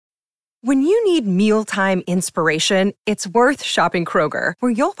When you need mealtime inspiration, it's worth shopping Kroger,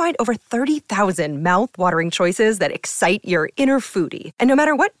 where you'll find over 30,000 mouth-watering choices that excite your inner foodie. And no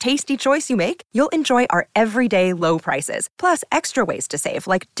matter what tasty choice you make, you'll enjoy our everyday low prices, plus extra ways to save,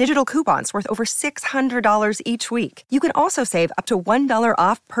 like digital coupons worth over $600 each week. You can also save up to $1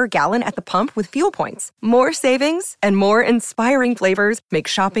 off per gallon at the pump with fuel points. More savings and more inspiring flavors make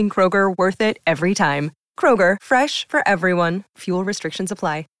shopping Kroger worth it every time. Kroger, fresh for everyone. Fuel restrictions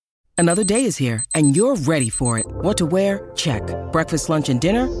apply. Another day is here, and you're ready for it. What to wear? Check. Breakfast, lunch, and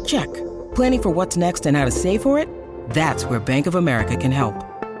dinner? Check. Planning for what's next and how to save for it? That's where Bank of America can help.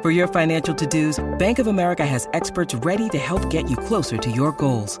 For your financial to-dos, Bank of America has experts ready to help get you closer to your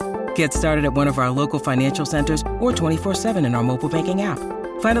goals. Get started at one of our local financial centers or 24/7 in our mobile banking app.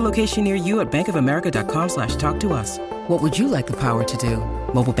 Find a location near you at bankofamerica.com/talktous. What would you like the power to do?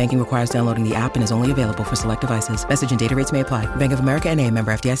 Mobile banking requires downloading the app and is only available for select devices. Message and data rates may apply. Bank of America N.A.,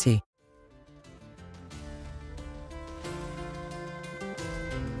 member FDIC.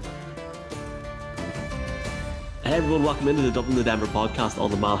 Hey everyone, welcome into the Dublin to Denver podcast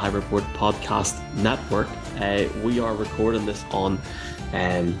on the Mile High Report podcast network. We are recording this on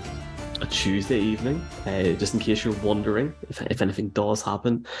a Tuesday evening, just in case you're wondering if anything does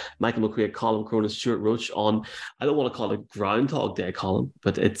happen. Michael McQuaid, Colin Cronin, Stuart Roach on, I don't want to call it Groundhog Day, Colin,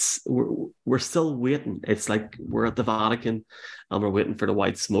 but we're still waiting. It's like we're at the Vatican and we're waiting for the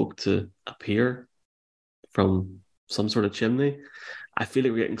white smoke to appear from some sort of chimney. I feel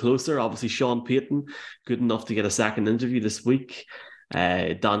like we're getting closer. Obviously, Sean Payton, good enough to get a second interview this week.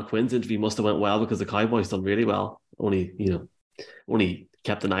 Dan Quinn's interview must have went well because the Cowboys done really well. Only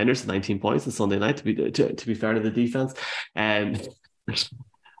kept the Niners to 19 points on Sunday night, to be fair to the defense. I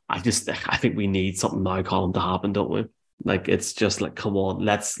think we need something now, Colin, to happen, don't we? Like, it's just like, come on,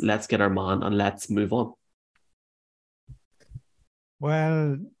 let's get our man and let's move on.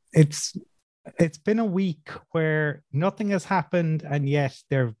 Well, it's been a week where nothing has happened, and yet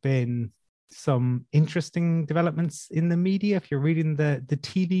there have been some interesting developments in the media, if you're reading the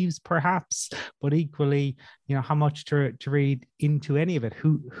tea leaves, perhaps, but equally, how much to read into any of it.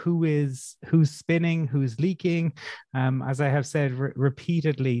 Who's spinning, who's leaking. As I have said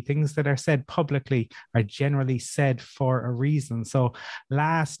repeatedly, things that are said publicly are generally said for a reason. So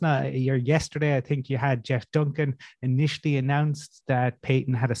last night or yesterday, I think you had Jeff Duncan initially announced that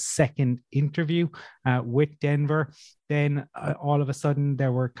Payton had a second interview with Denver. Then all of a sudden,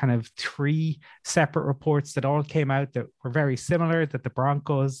 there were kind of three separate reports that all came out that were very similar, that the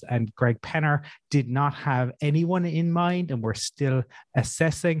Broncos and Greg Penner did not have anyone in mind and were still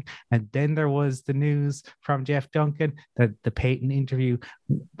assessing. And then there was the news from Jeff Duncan that the Payton interview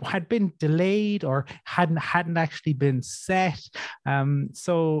had been delayed or hadn't actually been set.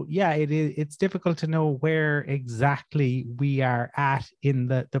 So yeah, it's difficult to know where exactly we are at in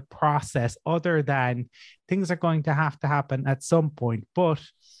the process, other than things are going to happen at some point. But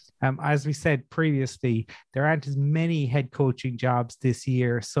as we said previously, there aren't as many head coaching jobs this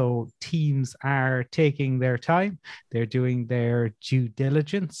year, so teams are taking their time. They're doing their due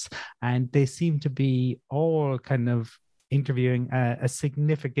diligence, and they seem to be all kind of interviewing a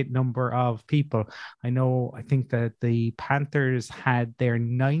significant number of people. I think that the Panthers had their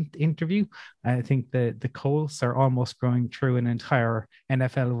 9th interview. I think the Colts are almost going through an entire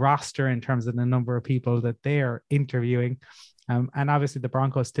NFL roster in terms of the number of people that they're interviewing. And obviously the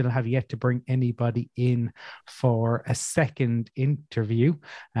Broncos still have yet to bring anybody in for a second interview.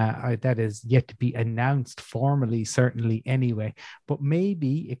 That is yet to be announced formally, certainly anyway. But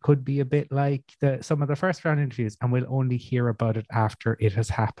maybe it could be a bit like some of the first round interviews, and we'll only hear about it after it has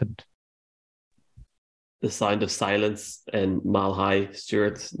happened. The sound of silence in Mile High,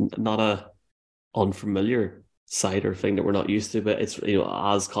 Stuart, not a unfamiliar sight or thing that we're not used to, but it's,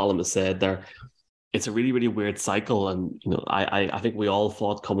 as Colin has said there, it's a really, really weird cycle. And, I think we all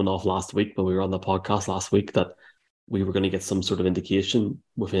thought coming off last week when we were on the podcast last week that we were going to get some sort of indication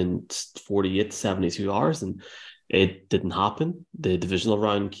within 48 to 72 hours, and it didn't happen. The divisional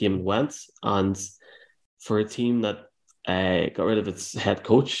round came and went. And for a team that got rid of its head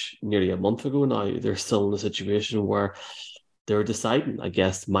coach nearly a month ago now, they're still in a situation where they're deciding. I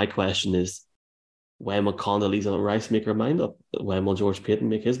guess my question is, when will Condoleezza Rice make her mind up? When will George Payton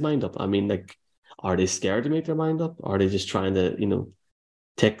make his mind up? I mean, are they scared to make their mind up? Are they just trying to,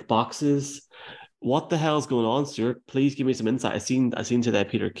 tick boxes? What the hell's going on, Stuart? Please give me some insight. I seen today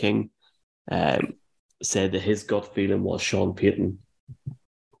Peter King said that his gut feeling was Sean Payton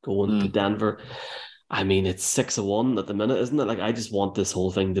going to Denver. I mean, it's 6-1 at the minute, isn't it? Like, I just want this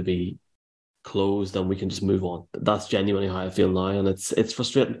whole thing to be closed and we can just move on. That's genuinely how I feel now, and it's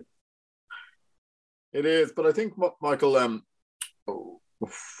frustrating. It is, but I think, Michael,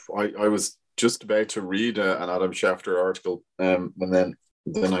 I was just about to read an Adam Schefter article, and then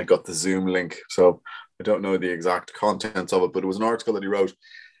I got the Zoom link, so I don't know the exact contents of it, but it was an article that he wrote,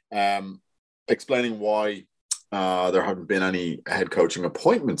 explaining why there haven't been any head coaching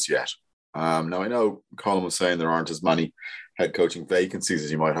appointments yet. Now I know Colin was saying there aren't as many head coaching vacancies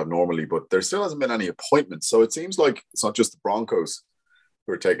as you might have normally, but there still hasn't been any appointments. So it seems like it's not just the Broncos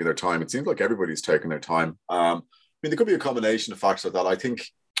who are taking their time. It seems like everybody's taking their time. I mean, there could be a combination of factors like that. I think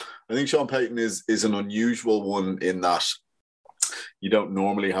Sean Payton is an unusual one in that you don't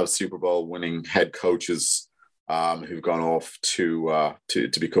normally have Super Bowl winning head coaches who've gone off to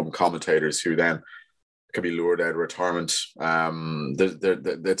become commentators who then can be lured out of retirement.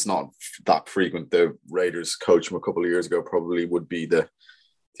 It's not that frequent. The Raiders coach from a couple of years ago probably would be the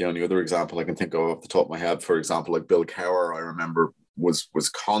only other example I can think of off the top of my head. For example, like Bill Cowher, I remember was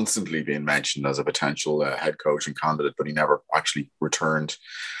constantly being mentioned as a potential head coaching candidate, but he never actually returned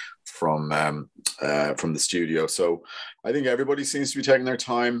from the studio. So I think everybody seems to be taking their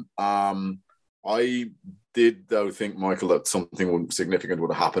time. I did, though, think, Michael, that something significant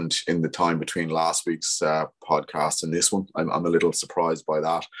would have happened in the time between last week's podcast and this one. I'm a little surprised by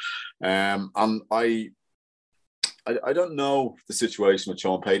that. And I don't know the situation with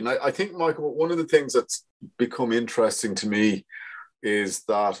Sean Payton. I think, Michael, one of the things that's become interesting to me is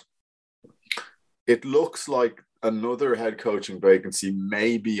that it looks like another head coaching vacancy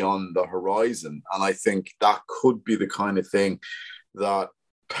may be on the horizon. And I think that could be the kind of thing that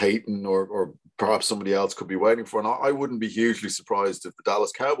Payton or perhaps somebody else could be waiting for. And I wouldn't be hugely surprised if the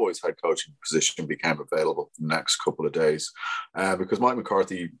Dallas Cowboys head coaching position became available in the next couple of days, because Mike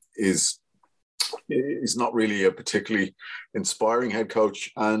McCarthy is not really a particularly inspiring head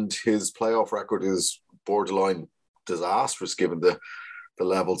coach, and his playoff record is borderline disastrous given the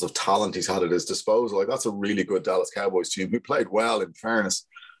levels of talent he's had at his disposal. Like, that's a really good Dallas Cowboys team who played well, in fairness.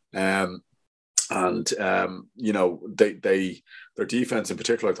 You know, their defense in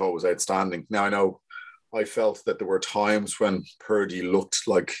particular I thought was outstanding. Now, I know I felt that there were times when Purdy looked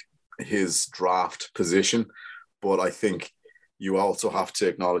like his draft position, but I think you also have to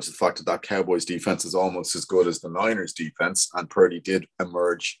acknowledge the fact that Cowboys defense is almost as good as the Niners defense, and Purdy did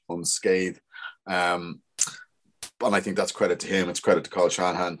emerge unscathed. And I think that's credit to him. It's credit to Kyle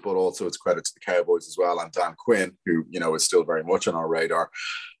Shanahan, but also it's credit to the Cowboys as well, and Dan Quinn, who, you know, is still very much on our radar.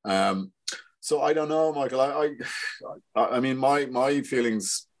 So I don't know, Michael. I mean, my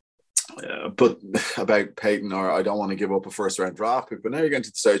feelings but about Payton are I don't want to give up a first round draft pick, but now you're getting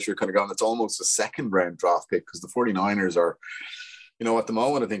to the stage where you're kind of going, it's almost a second round draft pick, because the 49ers are, you know, at the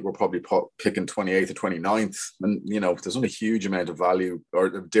moment, I think we're probably picking 28th or 29th. And, you know, there's only a huge amount of value or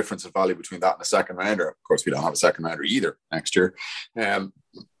a difference of value between that and a second rounder. Of course, we don't have a second rounder either next year.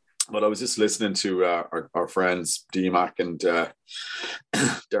 But I was just listening to our friends DMAC and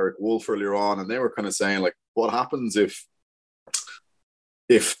Derek Wolfe earlier on, and they were kind of saying, like, what happens if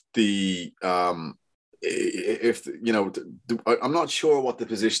the you know, I'm not sure what the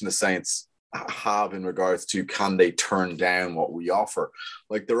position the Saints have in regards to can they turn down what we offer.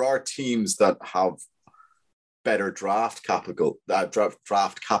 Like, there are teams that have better draft capital than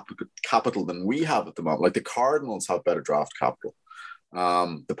we have at the moment. Like, the Cardinals have better draft capital.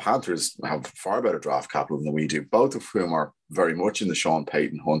 The Panthers have far better draft capital than we do, both of whom are very much in the Sean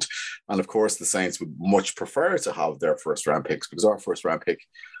Payton hunt. And of course, the Saints would much prefer to have their first round picks, because our first round pick,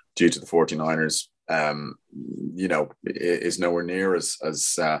 due to the 49ers, you know, is nowhere near as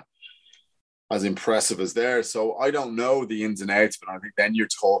impressive as theirs. So I don't know the ins and outs, but I think then you're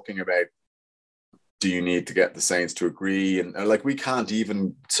talking about, do you need to get the Saints to agree? And like, we can't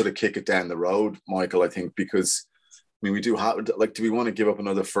even sort of kick it down the road, Michael, I think, because I mean, we do have, like, do we want to give up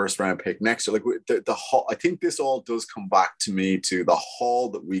another first round pick next year? Like, I think this all does come back to me to the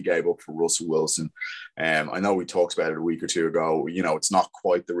haul that we gave up for Russell Wilson. I know we talked about it a week or two ago. You know, it's not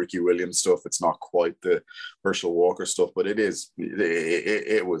quite the Ricky Williams stuff. It's not quite the Herschel Walker stuff, but it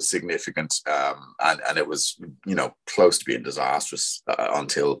was significant. And it was, you know, close to being disastrous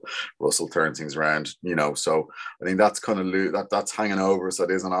until Russell turned things around, you know. So I think that's kind of, that's hanging over us.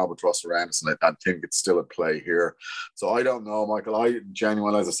 That is an albatross around us. And I think it's still at play here. So I don't know, Michael. I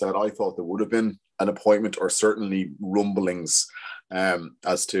genuinely, as I said, I thought there would have been an appointment, or certainly rumblings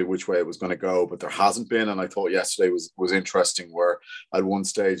as to which way it was going to go, but there hasn't been. And I thought yesterday was interesting, where at one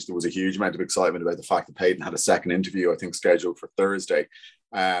stage there was a huge amount of excitement about the fact that Payton had a second interview, I think, scheduled for Thursday.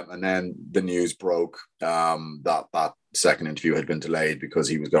 And then the news broke that second interview had been delayed because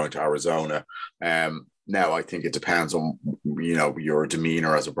he was going to Arizona. Now, I think it depends on, you know, your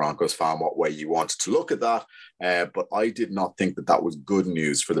demeanor as a Broncos fan, what way you wanted to look at that. But I did not think that was good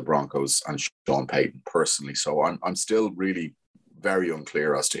news for the Broncos and Sean Payton personally. So I'm still really very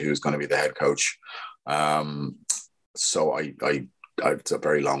unclear as to who's going to be the head coach. So it's a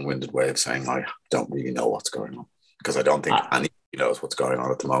very long-winded way of saying I don't really know what's going on, because I don't think anybody knows what's going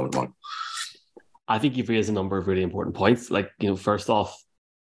on at the moment, Mike. I think you've raised a number of really important points. Like, first off,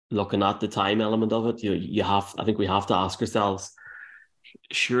 looking at the time element of it, I think we have to ask ourselves,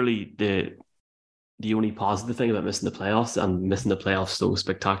 surely the only positive thing about missing the playoffs, and missing the playoffs so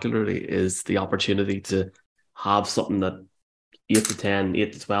spectacularly, is the opportunity to have something that 8 to 10,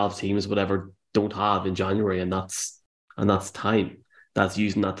 8 to 12 teams, whatever, don't have in January, and that's time. That's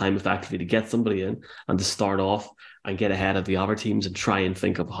using that time effectively to get somebody in and to start off and get ahead of the other teams and try and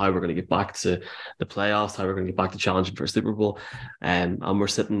think of how we're going to get back to the playoffs, how we're going to get back to challenging for a Super Bowl. And we're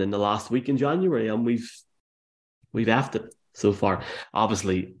sitting in the last week in January, and we've effed it so far.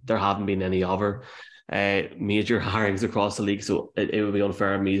 Obviously, there haven't been any other major hirings across the league, so it would be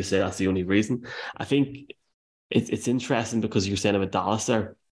unfair of me to say that's the only reason. I think it's interesting because you're saying about Dallas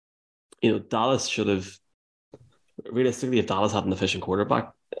there. Dallas should have, realistically, if Dallas had an efficient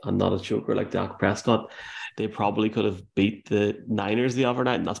quarterback and not a choker like Dak Prescott, they probably could have beat the Niners the other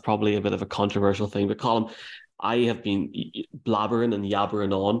night, and that's probably a bit of a controversial thing. But Colin, I have been blabbering and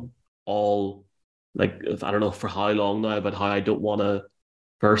yabbering on all, like, I don't know for how long now, about how I don't want a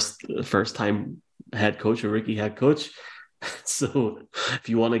first time head coach or rookie head coach. So if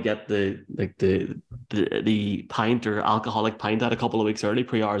you want to get the pint or alcoholic pint out a couple of weeks early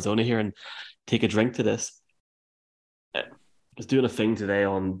pre-Arizona here and take a drink to this, I was doing a thing today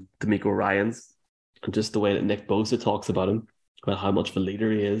on D'Amico Ryans, and just the way that Nick Bosa talks about him, about how much of a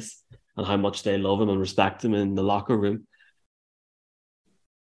leader he is and how much they love him and respect him in the locker room.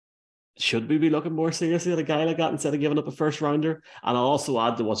 Should we be looking more seriously at a guy like that instead of giving up a first rounder? And I'll also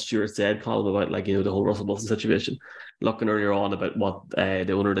add to what Stuart said, Colin, about the whole Russell Wilson situation. Looking earlier on about what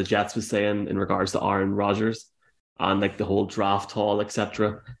the owner of the Jets was saying in regards to Aaron Rodgers and the whole draft haul,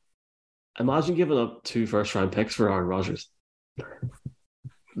 etc. Imagine giving up 2 first-round picks for Aaron Rodgers.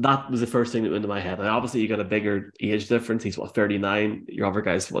 That was the first thing that went into my head. And obviously, you got a bigger age difference. He's 39. Your other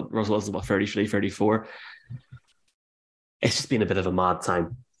guys, Russell Wilson's 33, 34. It's just been a bit of a mad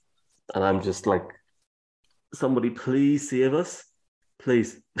time. And I'm just like, somebody please save us.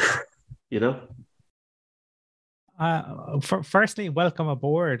 Please. Firstly, welcome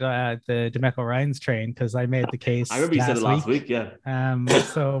aboard the D'Amico Ryans train, because I made the case. I remember you said it last week, yeah.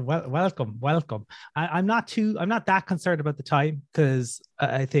 So welcome. I'm not that concerned about the time, because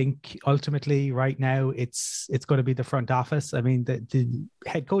I think ultimately right now it's going to be the front office. I mean, the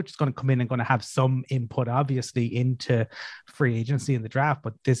head coach is going to come in and going to have some input, obviously, into free agency in the draft.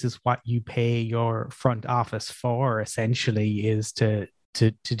 But this is what you pay your front office for, essentially, is to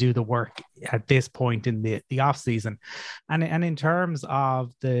do the work at this point in the off season. And in terms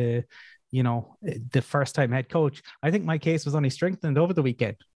of the first time head coach, I think my case was only strengthened over the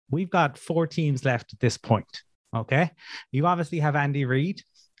weekend. We've got 4 teams left at this point. Okay. You obviously have Andy Reid,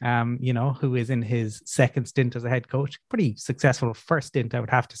 who is in his second stint as a head coach, pretty successful first stint, I would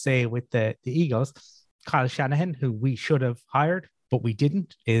have to say, with the Eagles. Kyle Shanahan, who we should have hired, but we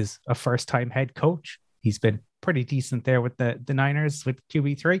didn't, is a first time head coach. He's been pretty decent there with the Niners with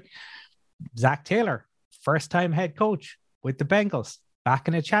QB3. Zach Taylor, first-time head coach with the Bengals, back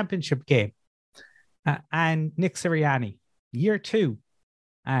in a championship game. And Nick Sirianni, year 2,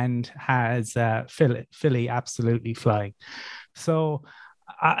 and has Philly absolutely flying. So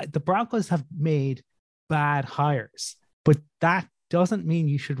the Broncos have made bad hires, but that doesn't mean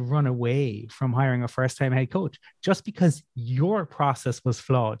you should run away from hiring a first-time head coach. Just because your process was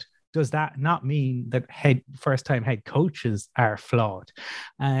flawed, does that not mean that first-time head coaches are flawed?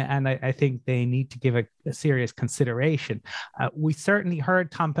 And I think they need to give a serious consideration. We certainly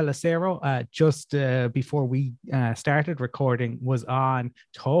heard Tom Pelissero just before we started recording was on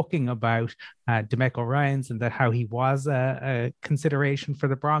talking about D'Amico Ryans and that how he was a consideration for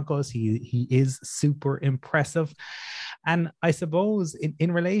the Broncos. He is super impressive. And I suppose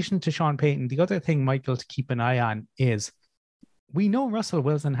in relation to Sean Payton, the other thing, Michael, to keep an eye on is we know Russell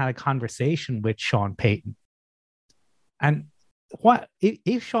Wilson had a conversation with Sean Payton. And what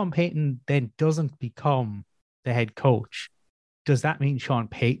if Sean Payton then doesn't become the head coach? Does that mean Sean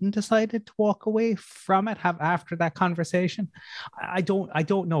Payton decided to walk away from it after that conversation? I don't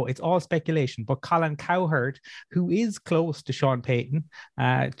know. It's all speculation. But Colin Cowherd, who is close to Sean Payton,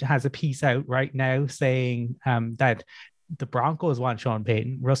 has a piece out right now saying that the Broncos want Sean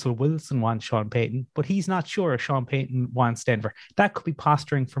Payton, Russell Wilson wants Sean Payton, but he's not sure if Sean Payton wants Denver. That could be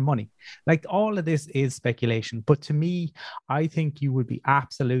posturing for money. Like, all of this is speculation. But to me, I think you would be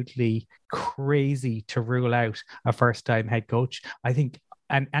absolutely crazy to rule out a first-time head coach. I think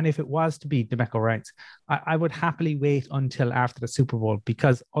and if it was to be DeMeco Ryans, I would happily wait until after the Super Bowl,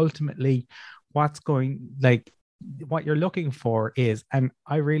 because ultimately what you're looking for is, and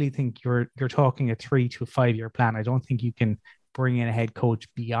I really think you're talking a 3 to 5 year plan. I don't think you can bring in a head coach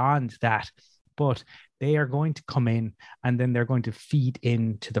beyond that, but they are going to come in and then they're going to feed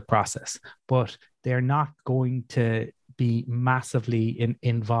into the process, but they're not going to be massively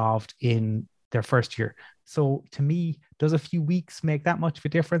involved in their first year. So to me, does a few weeks make that much of a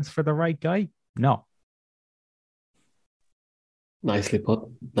difference for the right guy? No. Nicely put.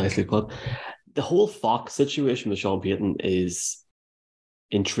 Nicely put. The whole Fox situation with Sean Payton is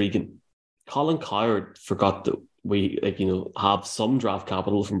intriguing. Colin Cowherd forgot that we have some draft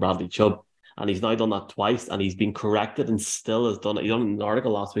capital from Bradley Chubb, and he's now done that twice, and he's been corrected and still has done it. He done an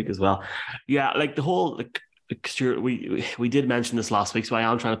article last week as well. Yeah, like the whole Stuart, we did mention this last week, so I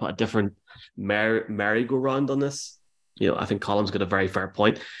am trying to put a different merry-go-round on this. I think Colin's got a very fair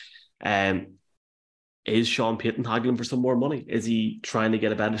point. Is Sean Payton haggling for some more money? Is he trying to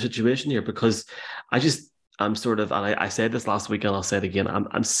get a better situation here? Because I'm sort of, and I said this last week and I'll say it again,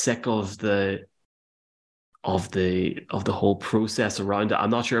 I'm sick of the whole process around it. I'm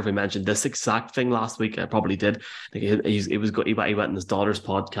not sure if we mentioned this exact thing last week. I probably did. He went in his daughter's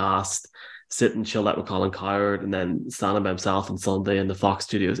podcast, sit and chill out with Colin Cowherd, and then standing by himself on Sunday in the Fox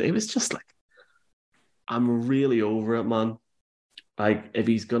studios. It was just like, I'm really over it, man. Like, if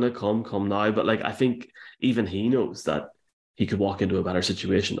he's gonna come now. But like, I think even he knows that he could walk into a better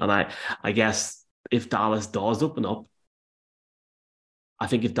situation. And I guess if Dallas does open up, I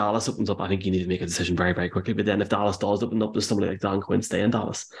think you need to make a decision very, very quickly. But then if Dallas does open up, there's somebody like Dan Quinn stay in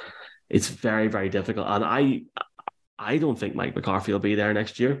Dallas. It's very, very difficult. And I don't think Mike McCarthy will be there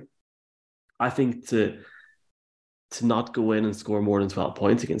next year. I think to not go in and score more than 12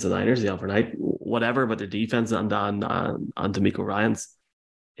 points against the Niners the other night, whatever about their defense and DeMeco Ryans,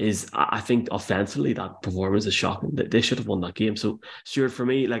 is, I think offensively that performance is shocking. They should have won that game. So Stuart, for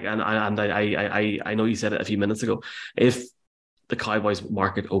me, like, and I know you said it a few minutes ago, if the Cowboys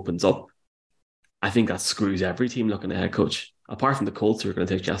market opens up, I think that screws every team looking at head coach, apart from the Colts, who are going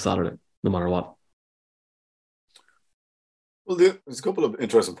to take Jeff Saturday no matter what. Well, there's a couple of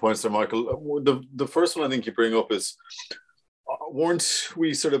interesting points there, Michael. The first one I think you bring up is, weren't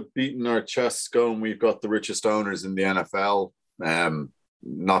we sort of beating our chests going, we've got the richest owners in the NFL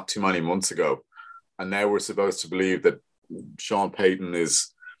not too many months ago, and now we're supposed to believe that Sean Payton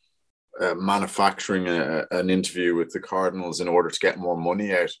is manufacturing an interview with the Cardinals in order to get more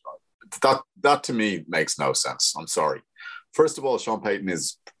money out. That to me makes no sense. I'm sorry. First of all, Sean Payton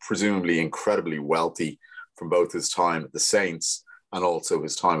is presumably incredibly wealthy from both his time at the Saints and also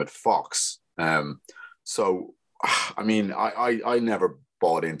his time at Fox. So, I mean, I never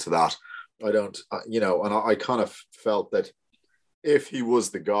bought into that. I don't, and I kind of felt that if he was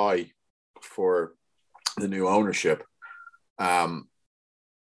the guy for the new ownership,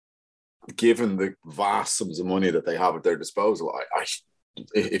 given the vast sums of money that they have at their disposal,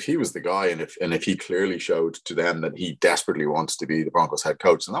 if he was the guy, and if he clearly showed to them that he desperately wants to be the Broncos head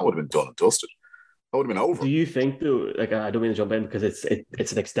coach, then that would have been done and dusted. That would have been over. Do you think, though, like, I don't mean to jump in because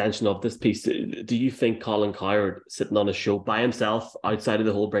it's an extension of this piece. Do you think Colin Cowherd sitting on a show by himself outside of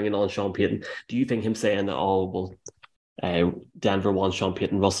the whole bringing on Sean Payton, do you think him saying that, Denver wants Sean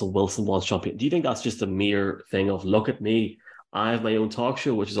Payton, Russell Wilson wants Sean Payton, do you think that's just a mere thing of, look at me, I have my own talk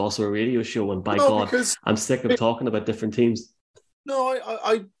show, which is also a radio show, and God, I'm sick of talking about different teams? No,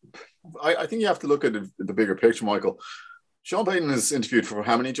 I think you have to look at the bigger picture, Michael. Sean Payton is interviewed for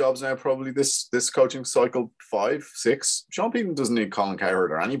how many jobs now? Probably this coaching cycle, 5, 6. Sean Payton doesn't need Colin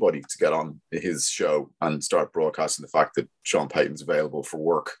Cowherd or anybody to get on his show and start broadcasting the fact that Sean Payton's available for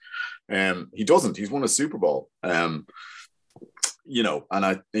work. He doesn't. He's won a Super Bowl. And he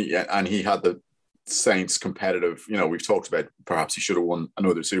had the Saints competitive. We've talked about perhaps he should have won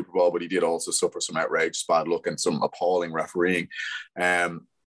another Super Bowl, but he did also suffer some outrageous bad luck and some appalling refereeing.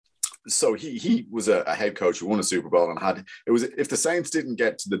 So he was a head coach who won a Super Bowl and if the Saints didn't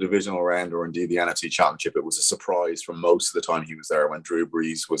get to the divisional round or indeed the NFC Championship, it was a surprise from most of the time he was there when Drew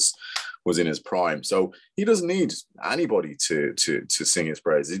Brees was in his prime. So he doesn't need anybody to sing his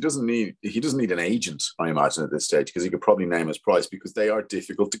praises. He doesn't need an agent, I imagine, at this stage, because he could probably name his price, because they are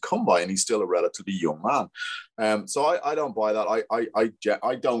difficult to come by and he's still a relatively young man. So I don't buy that.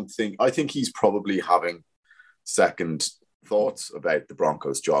 I think he's probably having second thoughts about the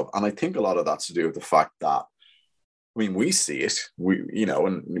Broncos job, and I think a lot of that's to do with the fact that, we see it,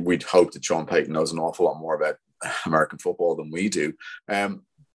 and we'd hope that Sean Payton knows an awful lot more about American football than we do.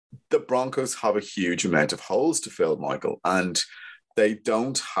 The Broncos have a huge amount of holes to fill, Michael, and they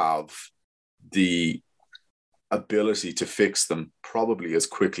don't have the ability to fix them probably as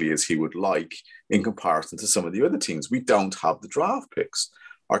quickly as he would like in comparison to some of the other teams. We don't have the draft picks.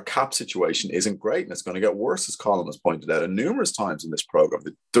 Our cap situation isn't great, and it's going to get worse, as Colin has pointed out, and numerous times in this program.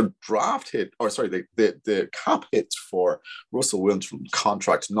 The cap hits for Russell Wilson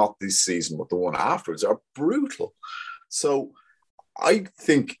contract, not this season, but the one afterwards, are brutal. So I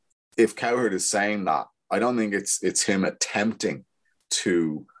think if Cowherd is saying that, I don't think it's him attempting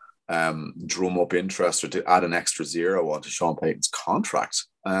to drum up interest or to add an extra zero onto Sean Payton's contract.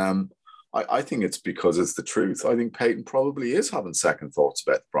 I think it's because it's the truth. I think Payton probably is having second thoughts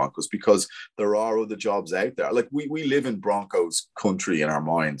about the Broncos because there are other jobs out there. Like we live in Broncos country in our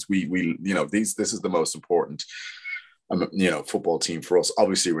minds. This is the most important football team for us.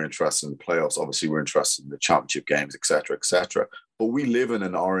 Obviously, we're interested in the playoffs. Obviously, we're interested in the championship games, etc., etc. But we live in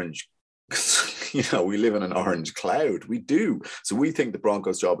an orange. We live in an orange cloud. We do. So we think the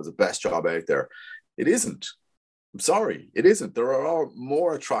Broncos job is the best job out there. It isn't. I'm sorry, it isn't. There are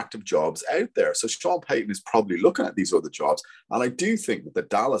more attractive jobs out there. So Sean Payton is probably looking at these other jobs. And I do think that the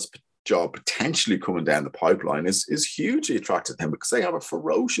Dallas job potentially coming down the pipeline is hugely attractive to him because they have a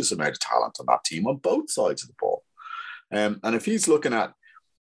ferocious amount of talent on that team on both sides of the ball. And if he's looking at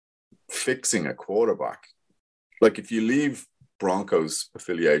fixing a quarterback, like if you leave Broncos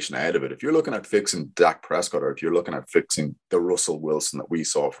affiliation out of it, if you're looking at fixing Dak Prescott or if you're looking at fixing the Russell Wilson that we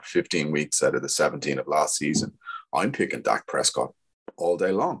saw for 15 weeks out of the 17 of last season, I'm picking Dak Prescott all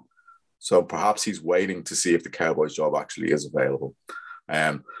day long. So perhaps he's waiting to see if the Cowboys job actually is available.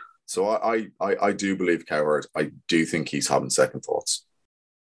 So I do believe Cowherd. I do think he's having second thoughts.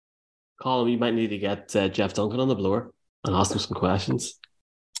 Colin, you might need to get Jeff Duncan on the blower and ask him some questions.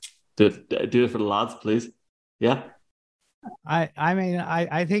 Do it for the lads, please. Yeah.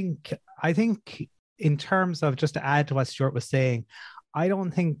 I think in terms of, just to add to what Stuart was saying, I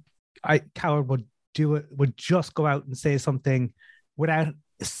don't think Cowherd would just go out and say something without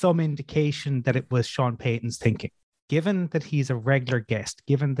some indication that it was Sean Payton's thinking. Given that he's a regular guest,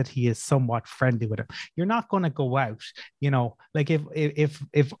 given that he is somewhat friendly with him, you're not going to go out, like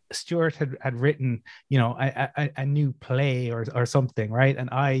if Stuart had written, a new play or something, right? And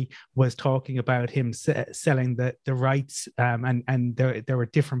I was talking about him selling the rights, and there were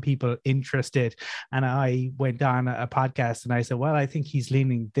different people interested, and I went on a podcast and I said, well, I think he's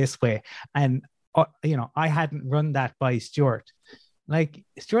leaning this way, and I hadn't run that by Stuart. Like,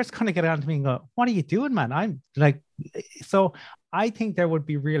 Stuart's kind of get on to me and go, what are you doing, man? I'm like, so I think there would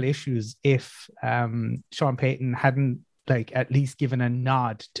be real issues if Sean Payton hadn't at least given a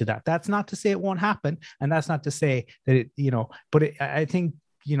nod to that. That's not to say it won't happen. And that's not to say that I think,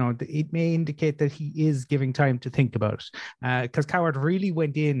 it may indicate that he is giving time to think about it. Because Cowherd really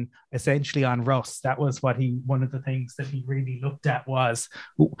went in essentially on Russ. That was one of the things that he really looked at was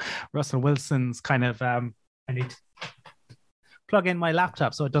Russell Wilson's kind of, I need to plug in my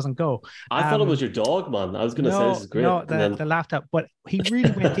laptop so it doesn't go. I thought it was your dog, man. I was going to say this is great. No, the laptop. But he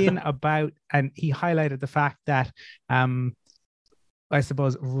really went in about, and he highlighted the fact that, I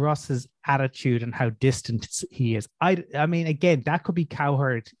suppose, Russ's attitude and how distant he is. I mean, again, that could be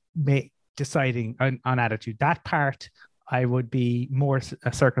Cowherd deciding on attitude. That part I would be more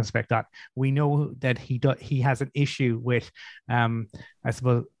circumspect on. We know that he has an issue with, I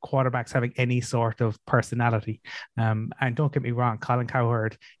suppose, quarterbacks having any sort of personality. And don't get me wrong, Colin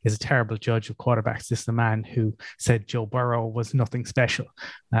Cowherd is a terrible judge of quarterbacks. This is the man who said Joe Burrow was nothing special.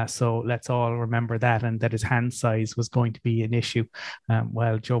 So let's all remember that, and that his hand size was going to be an issue.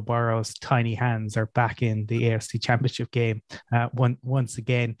 While Joe Burrow's tiny hands are back in the AFC Championship game once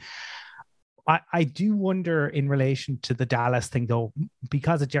again. I do wonder in relation to the Dallas thing, though,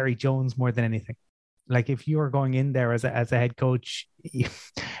 because of Jerry Jones more than anything. Like, if you are going in there as a head coach, you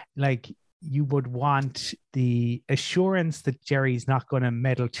would want the assurance that Jerry's not going to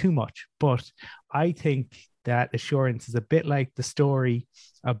meddle too much. But I think that assurance is a bit like the story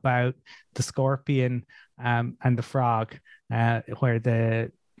about the scorpion and the frog, where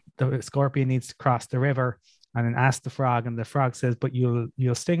the scorpion needs to cross the river and then ask the frog, and the frog says, but you'll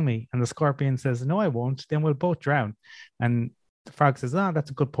sting me. And the scorpion says, no, I won't. Then we'll both drown. And the frog says, that's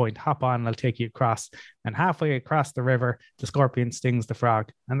a good point. Hop on, and I'll take you across. And halfway across the river, the scorpion stings the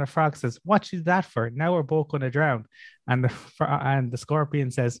frog. And the frog says, what is that for? Now we're both going to drown. And the scorpion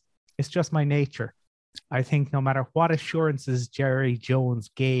says, it's just my nature. I think no matter what assurances Jerry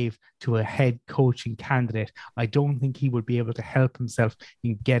Jones gave to a head coaching candidate, I don't think he would be able to help himself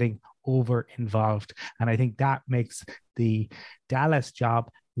in getting over involved. And I think that makes the Dallas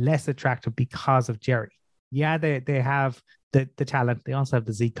job less attractive because of Jerry. Yeah, they have the talent. They also have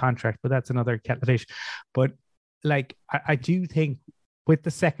the Zeke contract, but that's another kettle of fish. But I do think with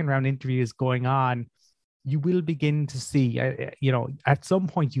the second round interviews going on, you will begin to see, at some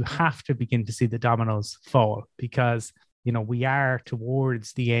point you have to begin to see the dominoes fall, because we are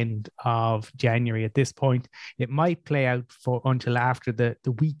towards the end of January at this point. It might play out until after the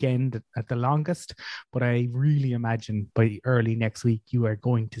weekend at the longest, but I really imagine by early next week you are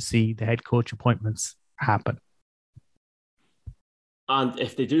going to see the head coach appointments happen. And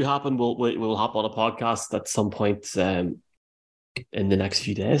if they do happen, we'll hop on a podcast at some point in the next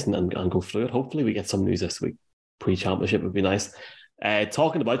few days and go through it. Hopefully we get some news this week. Pre-championship would be nice.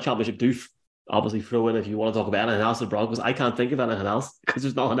 Talking about championship, do obviously throw in if you want to talk about anything else with Broncos. I can't think of anything else because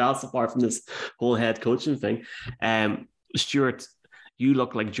there's nothing else apart from this whole head coaching thing. Stuart, you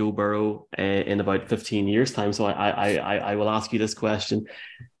look like Joe Burrow in about 15 years' time. So I will ask you this question.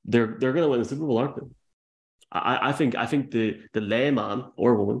 They're going to win the Super Bowl, aren't they? I think the layman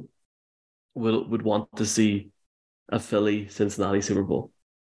or woman would want to see a Philly Cincinnati Super Bowl.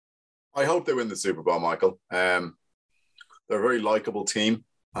 I hope they win the Super Bowl, Michael. They're a very likable team.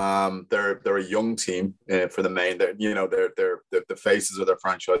 They're a young team for the main. The faces of their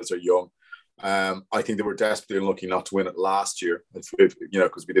franchise are young. I think they were desperately unlucky not to win it last year.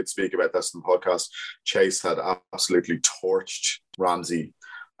 Because we did speak about this in the podcast. Chase had absolutely torched Ramsey.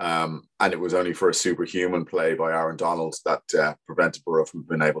 And it was only for a superhuman play by Aaron Donald that prevented Burrow from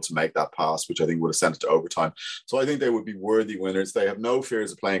being able to make that pass, which I think would have sent it to overtime. So I think they would be worthy winners. They have no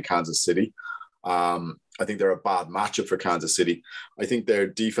fears of playing Kansas City. I think they're a bad matchup for Kansas City. I think their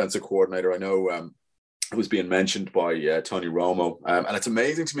defensive coordinator, I know it was being mentioned by Tony Romo. And it's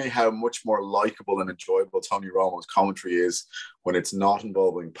amazing to me how much more likable and enjoyable Tony Romo's commentary is when it's not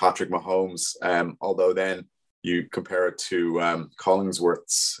involving Patrick Mahomes. Although then you compare it to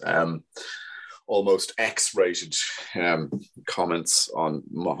Collinsworth's almost X-rated comments on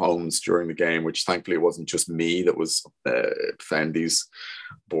Mahomes during the game, which thankfully it wasn't just me that was found these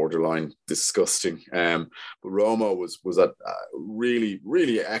borderline disgusting. But Romo was a really,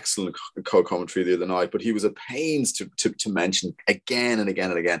 really excellent co-commentary the other night, but he was at pains to mention again and again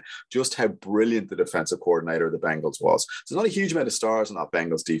and again just how brilliant the defensive coordinator of the Bengals was. So there's not a huge amount of stars in that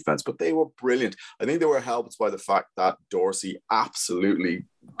Bengals defense, but they were brilliant. I think they were helped by the fact that Dorsey absolutely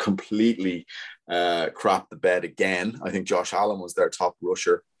completely crapped the bed again. I think Josh Allen was their top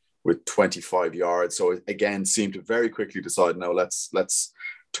rusher with 25 yards. So again, seemed to very quickly decide, no, let's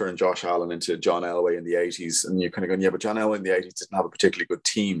turn Josh Allen into John Elway in the 80s. And you're kind of going, yeah, but John Elway in the 80s didn't have a particularly good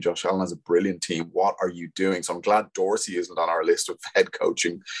team. Josh Allen has a brilliant team. What are you doing? So I'm glad Dorsey isn't on our list of head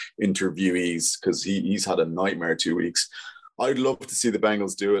coaching interviewees because he's had a nightmare 2 weeks. I'd love to see the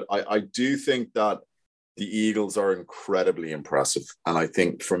Bengals do it. I do think that the Eagles are incredibly impressive. And I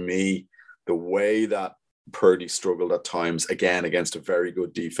think for me, the way that Purdy struggled at times, again, against a very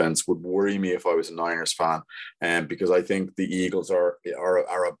good defense, would worry me if I was a Niners fan. Because I think the Eagles are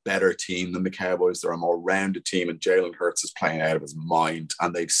a better team than the Cowboys. They're a more rounded team, and Jalen Hurts is playing out of his mind,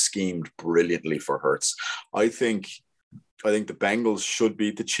 and they've schemed brilliantly for Hurts. I think the Bengals should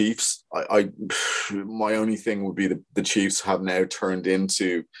beat the Chiefs. My only thing would be the Chiefs have now turned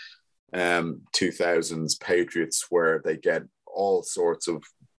into 2000s Patriots, where they get all sorts of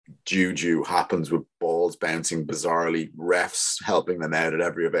juju happens with balls bouncing bizarrely, refs helping them out at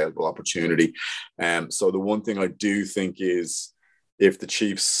every available opportunity. So the one thing I do think is if the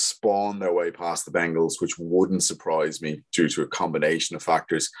Chiefs spawn their way past the Bengals, which wouldn't surprise me due to a combination of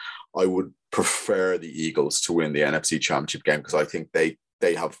factors, I would prefer the Eagles to win the NFC Championship game because I think they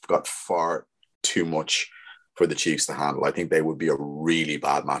have got far too much for the Chiefs to handle. I think they would be a really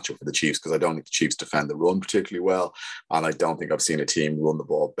bad matchup for the Chiefs because I don't think the Chiefs defend the run particularly well, and I don't think I've seen a team run the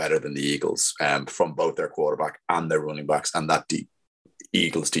ball better than the Eagles from both their quarterback and their running backs, and that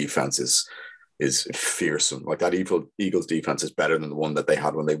Eagles defense is fearsome. Like that Eagles defense is better than the one that they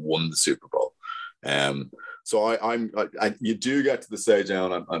had when they won the Super Bowl. So you do get to the stage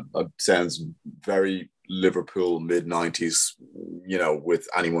now, and it sounds very Liverpool mid-90s, with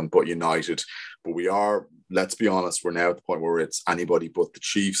anyone but United. But we are, let's be honest, we're now at the point where it's anybody but the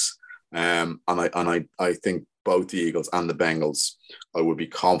Chiefs. And I think both the Eagles and the Bengals, I would be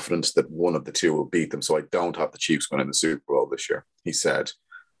confident that one of the two will beat them. So I don't have the Chiefs winning the Super Bowl this year, he said,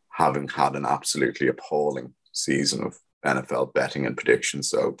 having had an absolutely appalling season of NFL betting and predictions.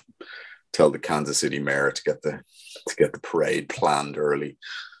 So tell the Kansas City mayor to get the parade planned early.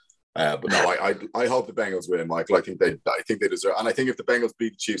 But no, I hope the Bengals win, Michael. I think they deserve, and I think if the Bengals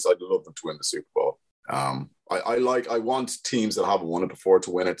beat the Chiefs, I'd love them to win the Super Bowl. I want teams that haven't won it before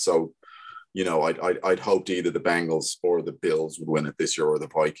to win it. So, I'd hoped either the Bengals or the Bills would win it this year, or the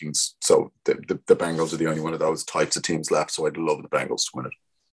Vikings. So the Bengals are the only one of those types of teams left. So I'd love the Bengals to win it.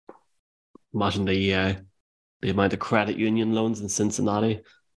 Imagine the amount of credit union loans in Cincinnati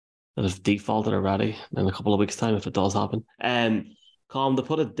that have defaulted already in a couple of weeks' time if it does happen. Colm, to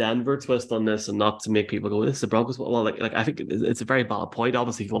put a Denver twist on this and not to make people go, this is the Broncos. Well, like I think it's a very valid point.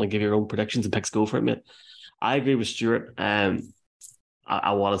 Obviously, if you want to give your own predictions and picks, go for it, mate. I agree with Stuart. I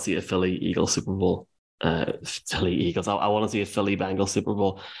want to see a Philly Eagles Super Bowl. Philly Eagles. I want to see a Philly Bengals Super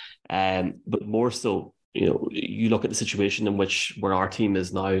Bowl. But more so, you look at the situation in where our team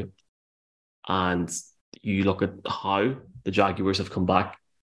is now, and you look at how the Jaguars have come back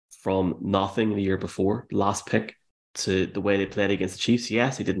from nothing the year before, last pick, to the way they played against the Chiefs.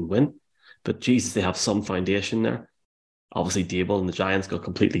 Yes, they didn't win, but Jesus, they have some foundation there. Obviously, Dable and the Giants got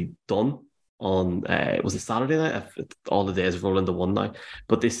completely done on, was it Saturday night? All the days roll into one now,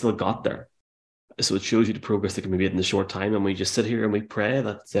 but they still got there. So it shows you the progress that can be made in the short time. And we just sit here and we pray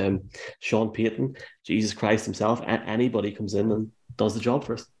that Sean Payton, Jesus Christ himself, anybody comes in and does the job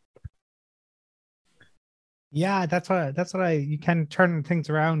for us. Yeah, that's what you can turn things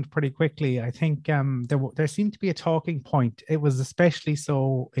around pretty quickly. I think there seemed to be a talking point. It was especially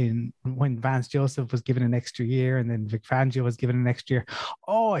so when Vance Joseph was given an extra year and then Vic Fangio was given an extra year.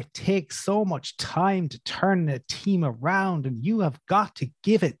 Oh, it takes so much time to turn a team around, and you have got to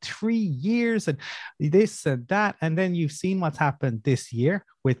give it 3 years and this and that. And then you've seen what's happened this year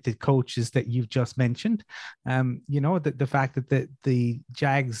with the coaches that you've just mentioned. The fact that the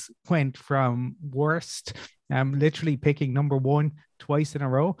Jags went from worst, literally picking number one twice in a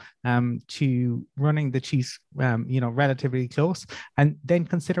row, to running the Chiefs, relatively close. And then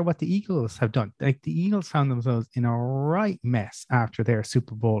consider what the Eagles have done. Like, the Eagles found themselves in a right mess after their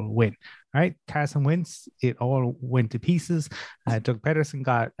Super Bowl win, right? Carson Wentz, it all went to pieces. Doug Peterson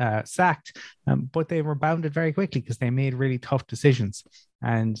got sacked, but they rebounded very quickly because they made really tough decisions.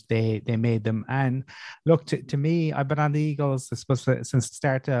 And they made them. And look, to me, I've been on the Eagles, I suppose, since the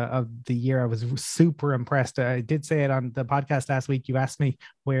start of the year. I was super impressed. I did say it on the podcast last week. You asked me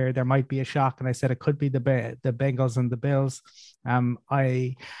where there might be a shock, and I said it could be the Bengals and the Bills.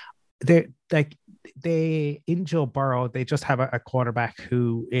 They in Joe Burrow, they just have a quarterback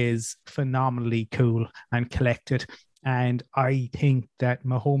who is phenomenally cool and collected. And I think that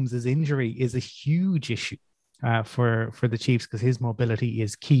Mahomes' injury is a huge issue for the Chiefs, because his mobility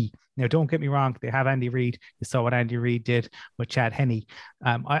is key. Now, don't get me wrong, they have Andy Reid. You saw what Andy Reid did with Chad Henne.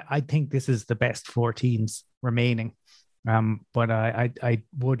 I think this is the best 4 teams remaining. But I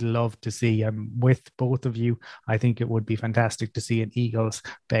would love to see, with both of you, I think it would be fantastic to see an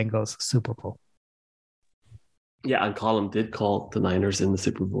Eagles-Bengals Super Bowl. Yeah, and Colin did call the Niners in the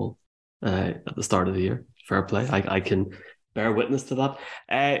Super Bowl at the start of the year. Fair play. I can bear witness to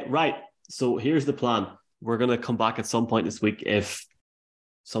that. Right, so here's the plan. We're going to come back at some point this week. If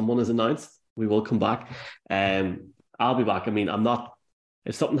someone is announced, we will come back. I'll be back. I mean,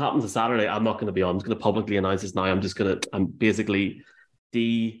 if something happens on Saturday, I'm not going to be on. I'm just going to publicly announce this now. I'm basically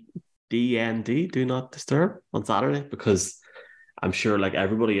DND, do not disturb, on Saturday, because I'm sure, like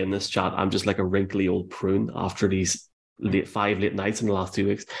everybody in this chat, I'm just like a wrinkly old prune after these 5 late nights in the last 2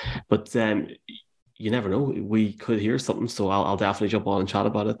 weeks. But you never know. We could hear something. So I'll definitely jump on and chat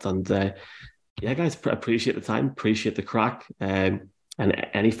about it. And yeah, guys, appreciate the time, appreciate the crack. And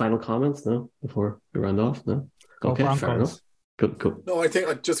any final comments? No, before we round off? No. Okay, fair enough. Cool. No, I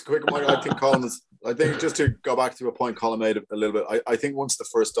think just a quick one. I think just to go back to a point Colin made a little bit, I think once the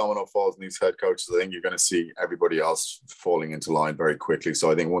first domino falls in these head coaches, I think you're going to see everybody else falling into line very quickly.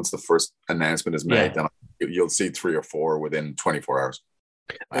 So I think once the first announcement is made, then you'll see 3 or 4 within 24 hours.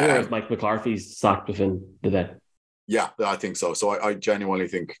 Or Mike McCarthy's sacked within the day. Yeah, I think so. So I genuinely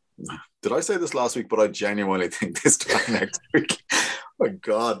think, did I say this last week? But I genuinely think this time next week, my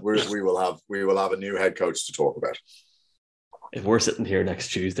God, we will have a new head coach to talk about. If we're sitting here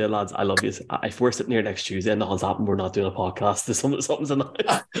next Tuesday, lads, I love you. If we're sitting here next Tuesday and nothing's happened, we're not doing a podcast. Something's announced,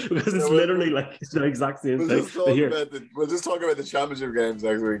 because it's literally like the exact same thing. We'll just talk about the championship games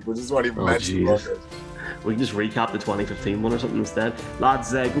next week. We'll just not even mention it. We can just recap the 2015 one or something instead.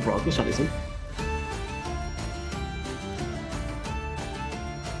 Lads, go Broncos, chat to you soon.